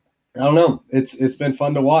I don't know. It's been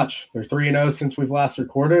fun to watch. They're 3-0 since we've last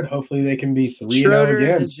recorded. Hopefully they can be 3-0 Schroeder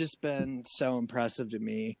again. has just been so impressive to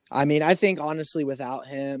me. I mean, I think honestly, without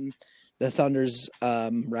him, the Thunder's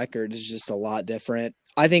record is just a lot different.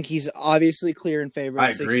 I think he's obviously clear in favor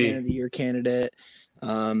of Sixth Man of the Year candidate.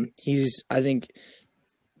 I think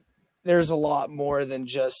there's a lot more than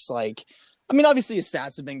just like, I mean, obviously his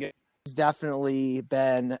stats have been good. He's definitely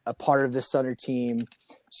been a part of this Thunder team,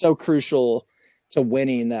 so crucial to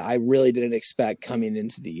winning that I really didn't expect coming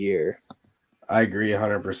into the year. I agree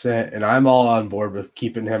 100%, and I'm all on board with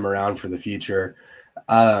keeping him around for the future.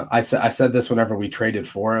 I said this whenever we traded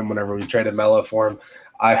for him, whenever we traded Melo for him.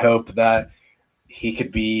 I hope that he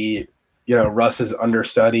could be, Russ's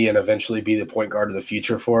understudy and eventually be the point guard of the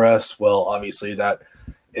future for us. Well, obviously that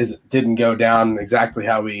didn't go down exactly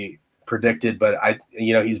how we predicted, but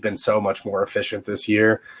he's been so much more efficient this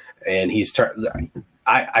year, and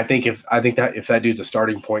I think if that dude's a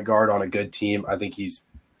starting point guard on a good team, I think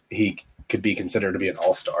he could be considered to be an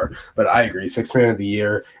all-star. But I agree, Sixth Man of the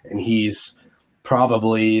Year, and he's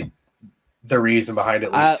probably the reason behind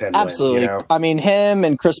at least 10 absolutely wins. I mean, him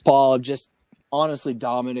and Chris Paul have just honestly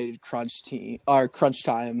dominated crunch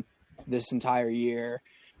time this entire year.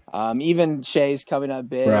 Even Shea's coming up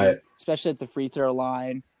big, right, especially at the free throw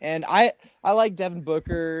line. And I like Devin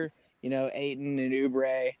Booker, Ayton and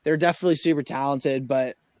Oubre. They're definitely super talented,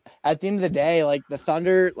 but at the end of the day, like the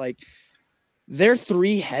Thunder, like their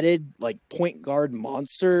three-headed like point guard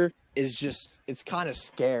monster is just, it's kind of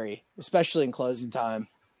scary, especially in closing time.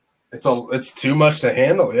 It's too much to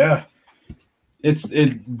handle. Yeah.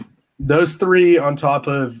 Those three on top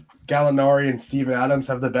of Gallinari and Steven Adams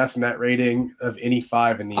have the best net rating of any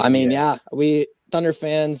five in the NBA. I mean, yeah, we Thunder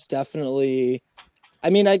fans definitely, I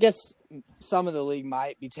mean, I guess some of the league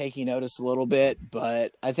might be taking notice a little bit,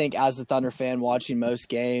 but I think as a Thunder fan watching most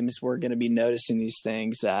games, we're going to be noticing these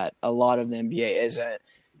things that a lot of the NBA isn't.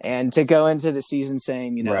 And to go into the season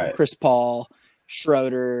saying, right. Chris Paul,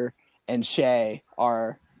 Schroeder, and Shea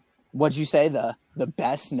are, what'd you say, the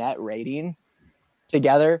best net rating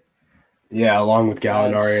together? Yeah, along with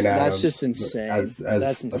Gallinari and Adams. That's just insane. As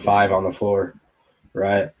that's insane. A five on the floor.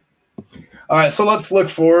 Right. All right, so let's look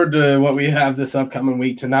forward to what we have this upcoming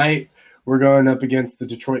week. Tonight, we're going up against the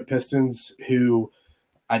Detroit Pistons, who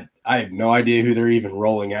I have no idea who they're even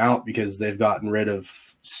rolling out because they've gotten rid of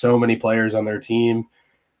so many players on their team.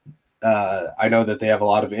 I know that they have a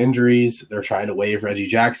lot of injuries. They're trying to waive Reggie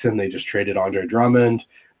Jackson. They just traded Andre Drummond.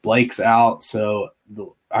 Blake's out, so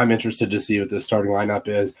I'm interested to see what the starting lineup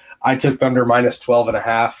is. I took Thunder minus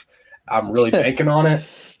 12.5. I'm really banking on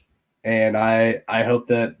it, and I hope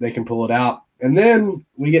that they can pull it out. And then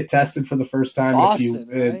we get tested for the first time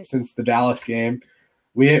Boston, since the Dallas game.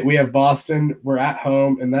 We have Boston. We're at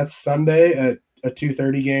home, and that's Sunday at a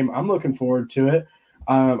 2:30 game. I'm looking forward to it.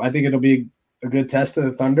 I think it'll be a good test of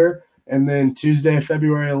the Thunder. And then Tuesday,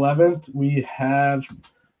 February 11th, we have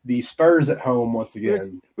the Spurs at home once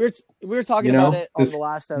again. We were talking about it on the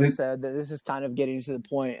last episode that this is kind of getting to the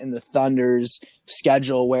point in the Thunder's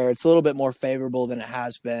schedule where it's a little bit more favorable than it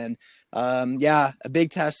has been. A big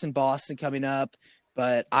test in Boston coming up,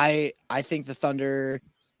 but I think the Thunder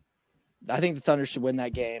should win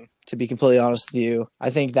that game, to be completely honest with you. I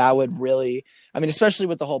think that would really, I mean, especially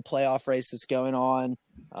with the whole playoff race that's going on,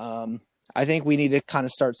 I think we need to kind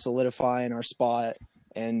of start solidifying our spot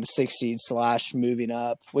and 6 seed / moving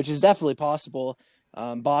up, which is definitely possible.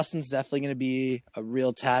 Boston's definitely going to be a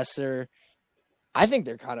real tester. I think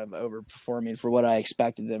they're kind of overperforming for what I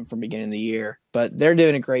expected them from beginning of the year, but they're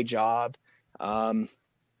doing a great job.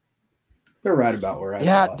 They're right about where I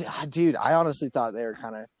Yeah, thought. dude, I honestly thought they were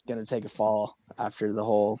kind of going to take a fall after the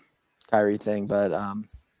whole Kyrie thing, but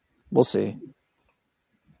we'll see.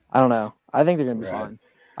 I don't know. I think they're going to be Right. fine.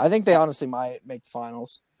 I think they honestly might make the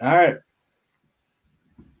finals. All right.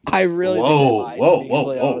 I really think they might, to be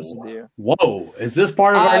completely honest with you. Whoa. Is this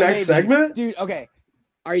part of our next segment? Dude, okay.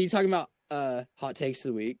 Are you talking about hot takes of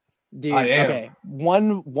the week? Dude, I am. Okay.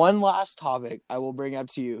 One last topic I will bring up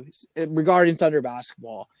to you regarding Thunder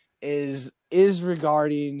basketball is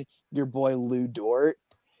regarding your boy Lou Dort.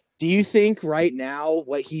 Do you think right now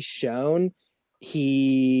what he's shown,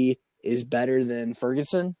 he is better than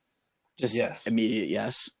Ferguson? Just Yes. Immediate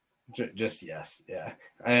yes. Just yes. Yeah.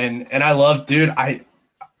 And I love, dude,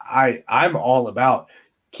 I'm all about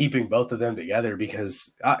keeping both of them together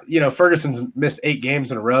because, Ferguson's missed 8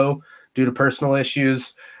 games in a row due to personal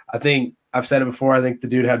issues. I think I've said it before. I think the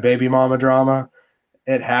dude had baby mama drama.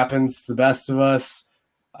 It happens to the best of us.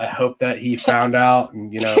 I hope that he found out and,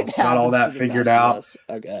 got all that figured out.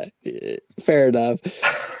 Okay. Fair enough.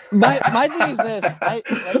 My thing is this. Like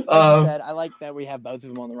you said, I like that we have both of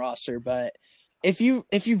them on the roster, but if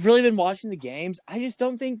you've really been watching the games, I just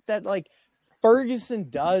don't think that like Ferguson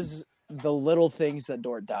does the little things that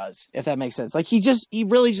Dort does, if that makes sense. Like he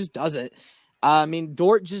really just doesn't. I mean,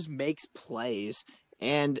 Dort just makes plays.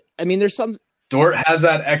 And I mean, Dort has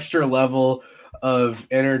that extra level of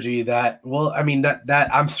energy that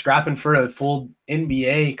I'm scrapping for a full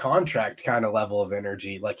NBA contract kind of level of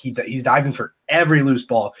energy. Like he's diving for every loose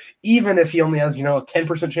ball, even if he only has, a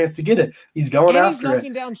 10% chance to get it. He's going after he's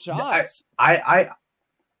knocking down shots.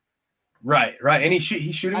 Right. And he's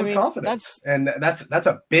shooting with confidence. That's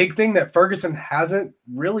a big thing that Ferguson hasn't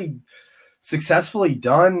really successfully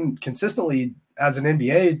done consistently as an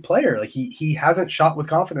NBA player. Like he hasn't shot with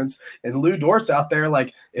confidence, and Lou Dort's out there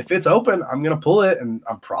like, if it's open, I'm going to pull it and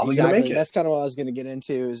I'm probably going to make it. That's kind of what I was going to get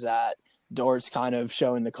into, is that Dort's kind of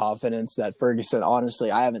showing the confidence that Ferguson, honestly,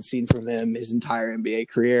 I haven't seen from him his entire NBA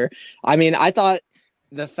career. I mean, I thought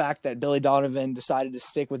the fact that Billy Donovan decided to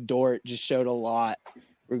stick with Dort just showed a lot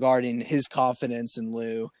regarding his confidence in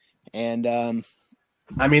Lou. And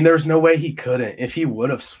there's no way he couldn't if he would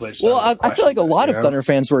have switched. Well, I feel like a lot of Thunder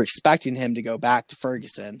fans were expecting him to go back to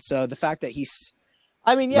Ferguson. So the fact that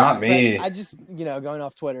not me. I just, going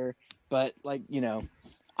off Twitter, but like,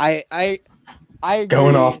 I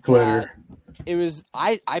going off Twitter. It was,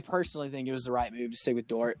 I personally think it was the right move to stick with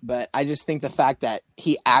Dort, but I just think the fact that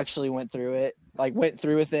he actually went through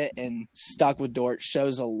with it and stuck with Dort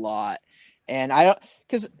shows a lot. And I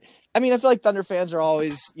feel like Thunder fans are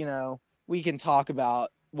always, we can talk about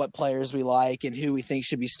what players we like and who we think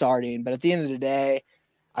should be starting. But at the end of the day,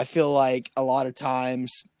 I feel like a lot of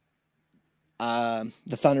times the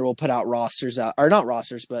Thunder will put out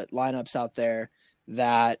lineups out there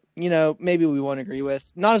that, maybe we won't agree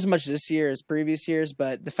with. Not as much this year as previous years,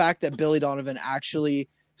 but the fact that Billy Donovan actually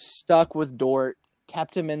stuck with Dort,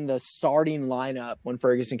 kept him in the starting lineup when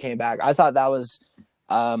Ferguson came back, I thought that was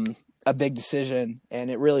a big decision, and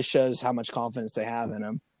it really shows how much confidence they have in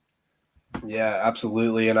him. Yeah,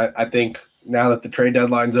 absolutely. And I think now that the trade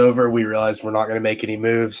deadline's over, we realize we're not going to make any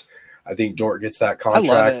moves. I think Dort gets that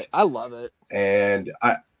contract. I love it. And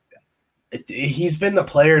he's been the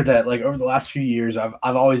player that, like, over the last few years, I've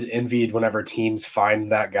always envied whenever teams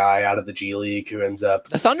find that guy out of the G League who ends up.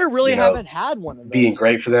 The Thunder really haven't had one of those. Being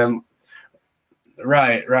great for them.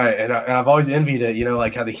 Right. And I've always envied it,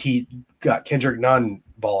 like how the Heat got Kendrick Nunn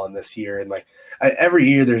balling this year. And like every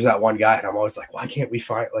year there's that one guy, and I'm always like, why can't we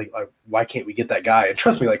find why can't we get that guy? And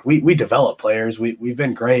trust me, like we develop players. We've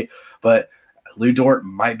been great, but Lou Dort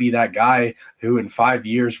might be that guy who in 5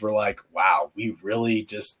 years we're like, wow, we really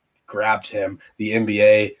just grabbed him. The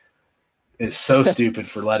NBA is so stupid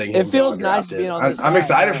for letting him. It feels nice being on this side. I'm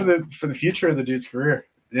excited for the future of the dude's career.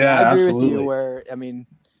 Yeah, I agree absolutely. with you where,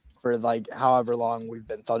 for like however long we've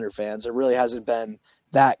been Thunder fans, it really hasn't been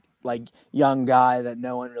that like young guy that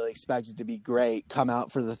no one really expected to be great come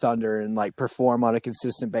out for the Thunder and like perform on a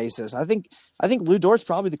consistent basis. I think Lou Dort's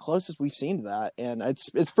probably the closest we've seen to that, and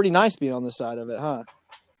it's pretty nice being on the side of it, huh?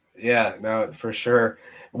 Yeah, no, for sure.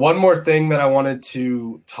 One more thing that I wanted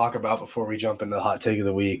to talk about before we jump into the hot take of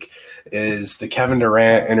the week is the Kevin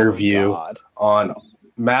Durant interview on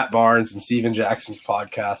Matt Barnes and Steven Jackson's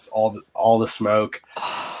podcast, All the Smoke.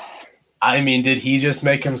 Did he just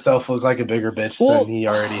make himself look like a bigger bitch than he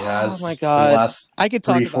already has? Oh my God. I could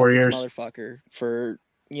talk about this motherfucker for,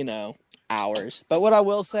 hours. But what I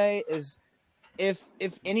will say is if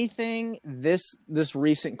anything, this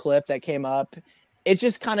recent clip that came up, it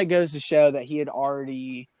just kind of goes to show that he had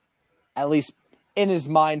already, at least in his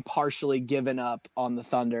mind, partially given up on the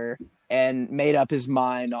Thunder and made up his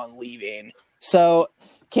mind on leaving. So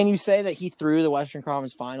can you say that he threw the Western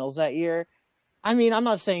Conference Finals that year? I mean, I'm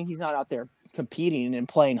not saying he's not out there competing and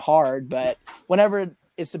playing hard, but whenever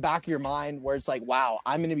it's the back of your mind where it's like, wow,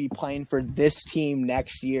 I'm going to be playing for this team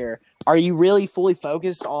next year, are you really fully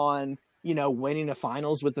focused on, winning a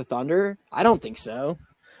finals with the Thunder? I don't think so.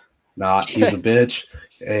 Nah, he's a bitch,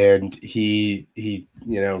 and he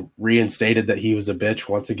reinstated that he was a bitch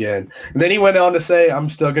once again. And then he went on to say, "I'm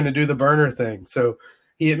still going to do the burner thing." So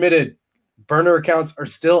he admitted burner accounts are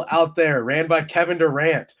still out there, ran by Kevin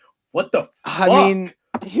Durant. What the fuck? I mean,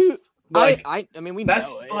 who? Like, I mean, we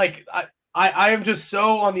that's know it. like I am just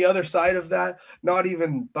so on the other side of that. Not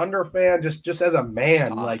even Thunder fan, just as a man,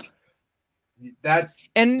 Stop. like that.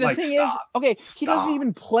 And the like, thing stop, is, okay, he doesn't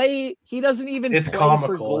even play. He doesn't even It's play comical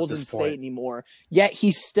for at Golden this State point. anymore. Yet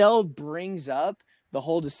he still brings up the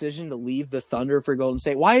whole decision to leave the Thunder for Golden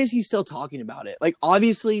State. Why is he still talking about it? Like,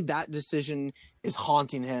 obviously, that decision is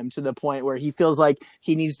haunting him to the point where he feels like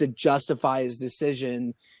he needs to justify his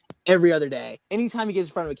decision every other day. Anytime he gets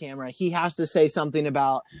in front of a camera, he has to say something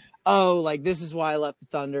about, oh, like, this is why I left the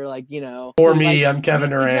Thunder. Like, For so, me, like, I'm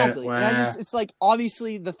Kevin Durant. Exactly. And it's like,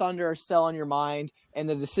 obviously, the Thunder are still on your mind, and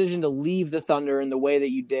the decision to leave the Thunder in the way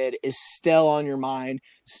that you did is still on your mind,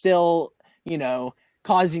 still,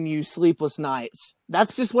 causing you sleepless nights.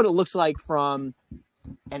 That's just what it looks like from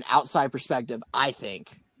an outside perspective, I think.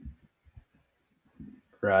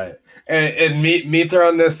 Right. And me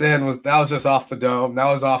throwing this in was just off the dome. That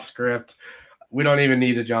was off script. We don't even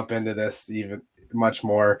need to jump into this even much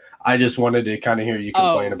more. I just wanted to kind of hear you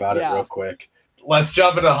complain about it real quick. Let's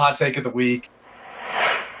jump into the hot take of the week.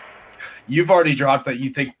 You've already dropped that you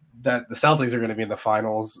think that the Celtics are going to be in the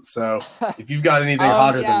finals. So if you've got anything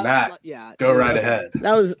hotter than that, go right ahead.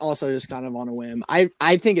 That was also just kind of on a whim. I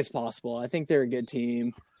think it's possible. I think they're a good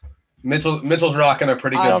team. Mitchell's rocking a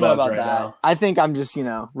pretty good buzz right now. I think I'm just,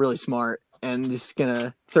 really smart and just going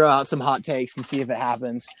to throw out some hot takes and see if it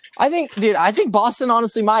happens. I think Boston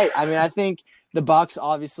honestly might. I mean, I think the Bucks,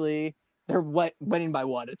 obviously, they're winning by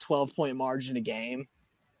what? A 12-point margin a game.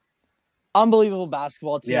 Unbelievable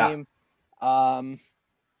basketball team.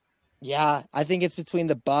 Yeah, I think it's between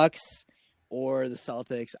the Bucks or the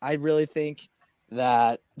Celtics. I really think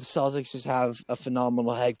that the Celtics just have a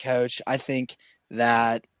phenomenal head coach. I think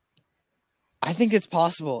it's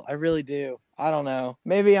possible. I really do. I don't know.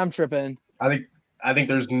 Maybe I'm tripping. I think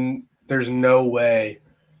there's no way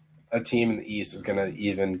a team in the East is going to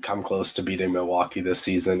even come close to beating Milwaukee this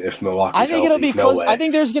season. If Milwaukee's I think healthy, it'll be close. I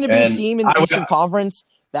think there's going to be a team in the Eastern Conference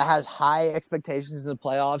that has high expectations in the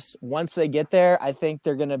playoffs. Once they get there, I think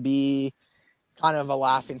they're going to be kind of a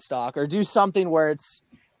laughing stock or do something where it's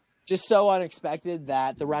just so unexpected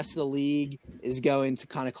that the rest of the league is going to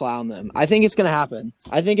kind of clown them. I think it's going to happen.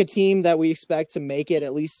 I think a team that we expect to make it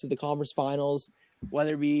at least to the conference finals,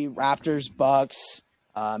 whether it be Raptors, Bucks,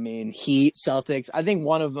 Heat, Celtics, I think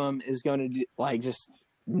one of them is going to just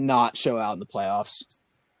not show out in the playoffs.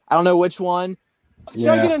 I don't know which one. Should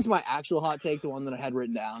I get into my actual hot take, the one that I had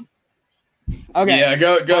written down? Okay. Yeah,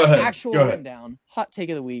 go ahead. Actual written down hot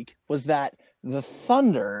take of the week was that the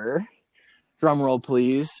Thunder, drum roll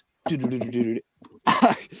please. Okay,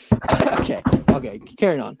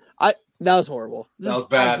 carrying on. That was horrible. That was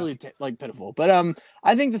bad. Absolutely pitiful. But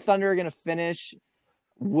I think the Thunder are going to finish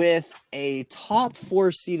with a top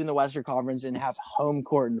 4 seed in the Western Conference and have home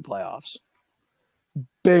court in the playoffs.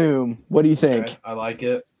 Boom. What do you think? Okay, I like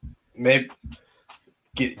it. Maybe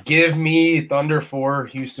give me Thunder 4,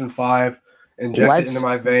 Houston 5, inject it into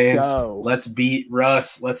my veins. Go. Let's beat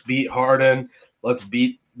Russ. Let's beat Harden. Let's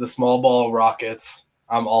beat the small ball Rockets.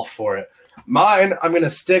 I'm all for it. Mine, I'm going to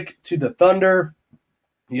stick to the Thunder.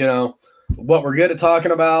 What we're good at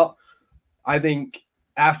talking about. I think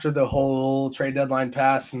after the whole trade deadline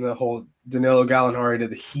passed and the whole Danilo Gallinari to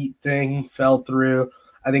the Heat thing fell through,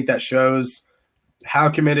 I think that shows how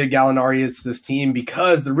committed Gallinari is to this team,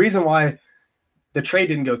 because the reason why the trade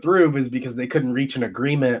didn't go through was because they couldn't reach an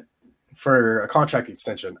agreement for a contract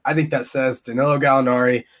extension. I think that says Danilo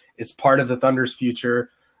Gallinari is part of the Thunder's future.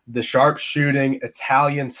 The sharpshooting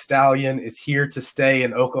Italian stallion is here to stay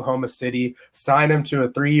in Oklahoma City. Sign him to a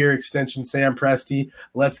 3-year extension, Sam Presti.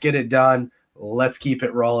 Let's get it done. Let's keep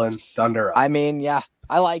it rolling. Thunder up. I mean, yeah,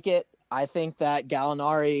 I like it. I think that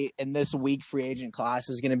Gallinari in this weak free agent class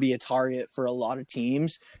is going to be a target for a lot of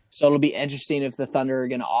teams. So it'll be interesting if the Thunder are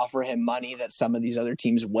going to offer him money that some of these other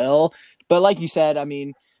teams will. But like you said, I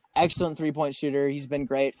mean, excellent 3-point shooter. He's been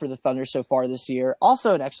great for the Thunder so far this year.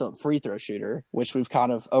 Also an excellent free throw shooter, which we've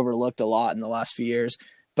kind of overlooked a lot in the last few years.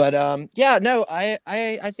 But I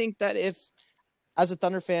think that if, as a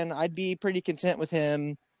Thunder fan, I'd be pretty content with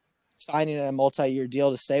him signing a multi-year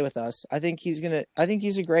deal to stay with us. I think he's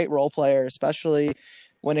a great role player, especially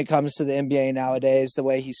when it comes to the NBA nowadays, the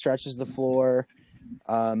way he stretches the floor.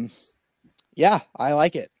 Yeah, I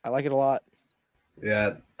like it. I like it a lot.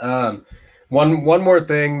 Yeah. One more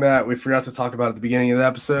thing that we forgot to talk about at the beginning of the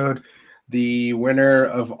episode, the winner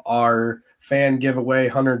of our fan giveaway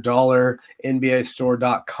 $100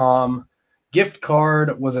 NBAstore.com gift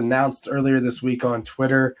card was announced earlier this week on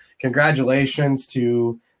Twitter. Congratulations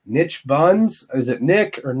to Niche Buns. Is it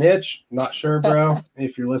Nick or Niche? Not sure, bro.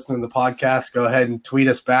 If you're listening to the podcast, go ahead and tweet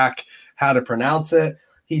us back how to pronounce it.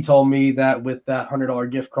 He told me that with that $100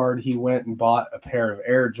 gift card, he went and bought a pair of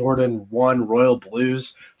Air Jordan 1 Royal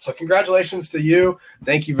Blues. So congratulations to you.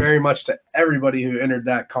 Thank you very much to everybody who entered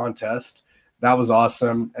that contest. That was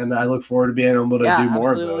awesome. And I look forward to being able to do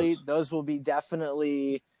more of those. Those will be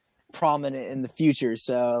definitely prominent in the future.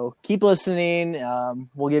 So keep listening.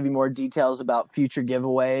 We'll give you more details about future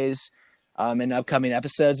giveaways in upcoming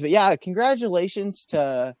episodes. But yeah, congratulations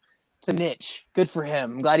to Niche. Good for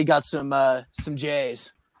him. I'm glad he got some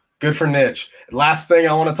J's. Good for Niche. Last thing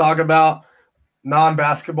I want to talk about,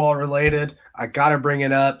 non-basketball related. I got to bring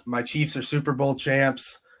it up. My Chiefs are Super Bowl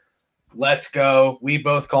champs. Let's go. We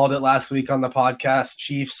both called it last week on the podcast.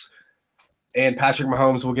 Chiefs and Patrick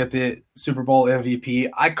Mahomes will get the Super Bowl MVP.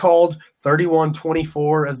 I called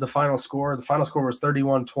 31-24 as the final score. The final score was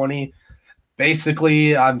 31-20.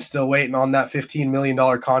 Basically, I'm still waiting on that $15 million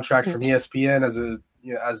contract from ESPN as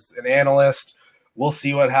an analyst. We'll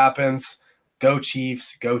see what happens. Go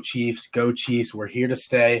Chiefs, go Chiefs, go Chiefs. We're here to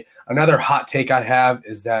stay. Another hot take I have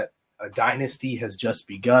is that a dynasty has just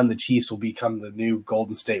begun. The Chiefs will become the new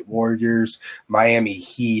Golden State Warriors, Miami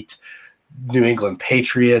Heat, New England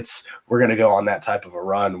Patriots. We're going to go on that type of a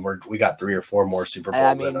run. We got 3 or 4 more Super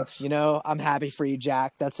Bowls in us. I'm happy for you,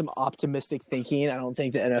 Jack. That's some optimistic thinking. I don't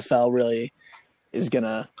think the NFL really is going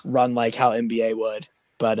to run like how NBA would.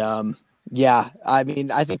 But, yeah, I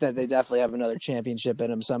think that they definitely have another championship in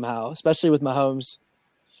them somehow, especially with Mahomes.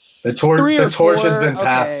 The torch has been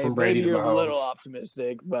passed from Brady to Mahomes. Maybe you're a little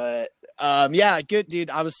optimistic, but yeah, good, dude.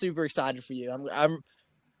 I was super excited for you.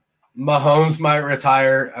 Mahomes might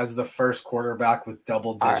retire as the first quarterback with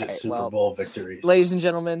double-digit Super Bowl victories. Ladies and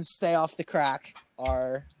gentlemen, stay off the crack.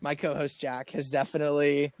 My co-host Jack has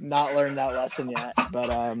definitely not learned that lesson yet,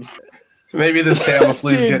 but maybe this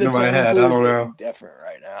Tamiflu's getting to my head. I don't know. Different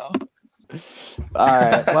right now. All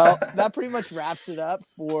right. Well, that pretty much wraps it up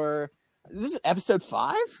for this is episode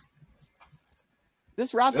 5.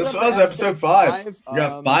 This was episode 5. We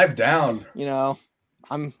got 5 down.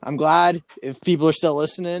 I'm glad if people are still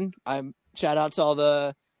listening. Shout out to all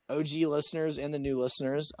the OG listeners and the new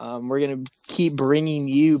listeners. We're gonna keep bringing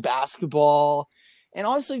you basketball and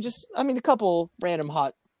honestly just a couple random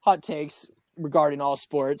hot takes regarding all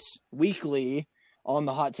sports weekly on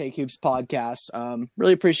the Hot Take Hoops podcast.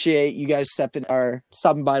 Really appreciate you guys stopping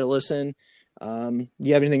by to listen. Do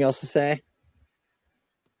you have anything else to say?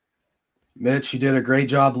 Mitch, you did a great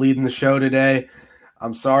job leading the show today.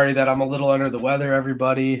 I'm sorry that I'm a little under the weather,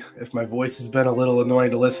 everybody. If my voice has been a little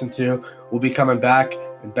annoying to listen to, we'll be coming back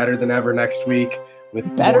and better than ever next week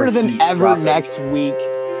with better than ever next week.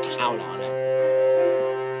 Count on it.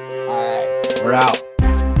 All right. We're out.